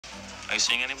Are you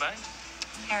seeing anybody?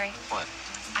 Harry. What?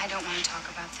 I don't want to talk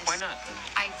about this. Why not?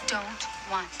 I don't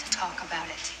want to talk about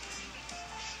it.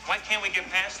 Why can't we get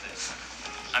past this?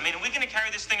 I mean, are we going to carry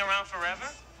this thing around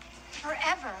forever?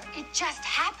 Forever. It just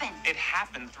happened. It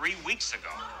happened 3 weeks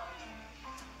ago.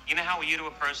 You know how a year to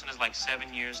a person is like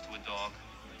 7 years to a dog?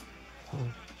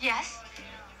 Yes?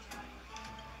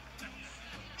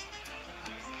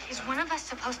 Is one of us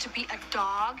supposed to be a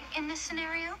dog in this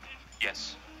scenario?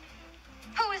 Yes.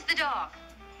 Who is the dog?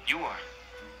 You are.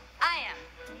 I am.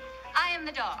 I am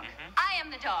the dog. Mm-hmm. I am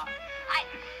the dog.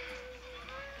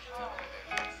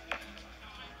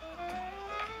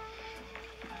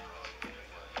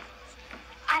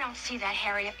 I don't see that,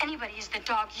 Harry. If anybody is the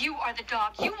dog, you are the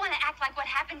dog. You want to act like what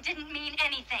happened didn't mean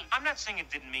anything. I'm not saying it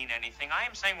didn't mean anything. I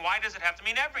am saying, why does it have to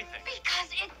mean everything?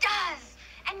 Because it does.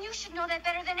 And you should know that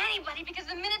better than anybody, because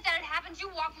the minute that it happens, you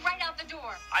walk right out the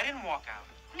door. I didn't walk out.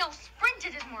 No,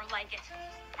 sprinted is more like it.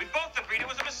 We both agreed it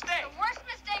was a mistake. The worst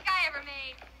mistake I ever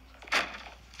made.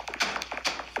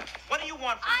 What do you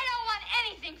want from me? I don't want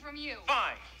anything from you.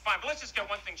 Fine, fine, but let's just get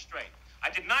one thing straight. I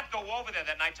did not go over there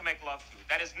that night to make love to you.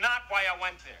 That is not why I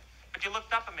went there. But you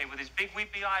looked up at me with these big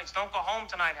weepy eyes. Don't go home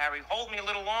tonight, Harry. Hold me a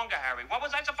little longer, Harry. What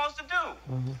was I supposed to do?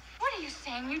 What are you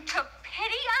saying? You took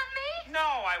pity on me?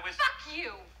 No, I was... Fuck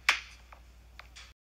you.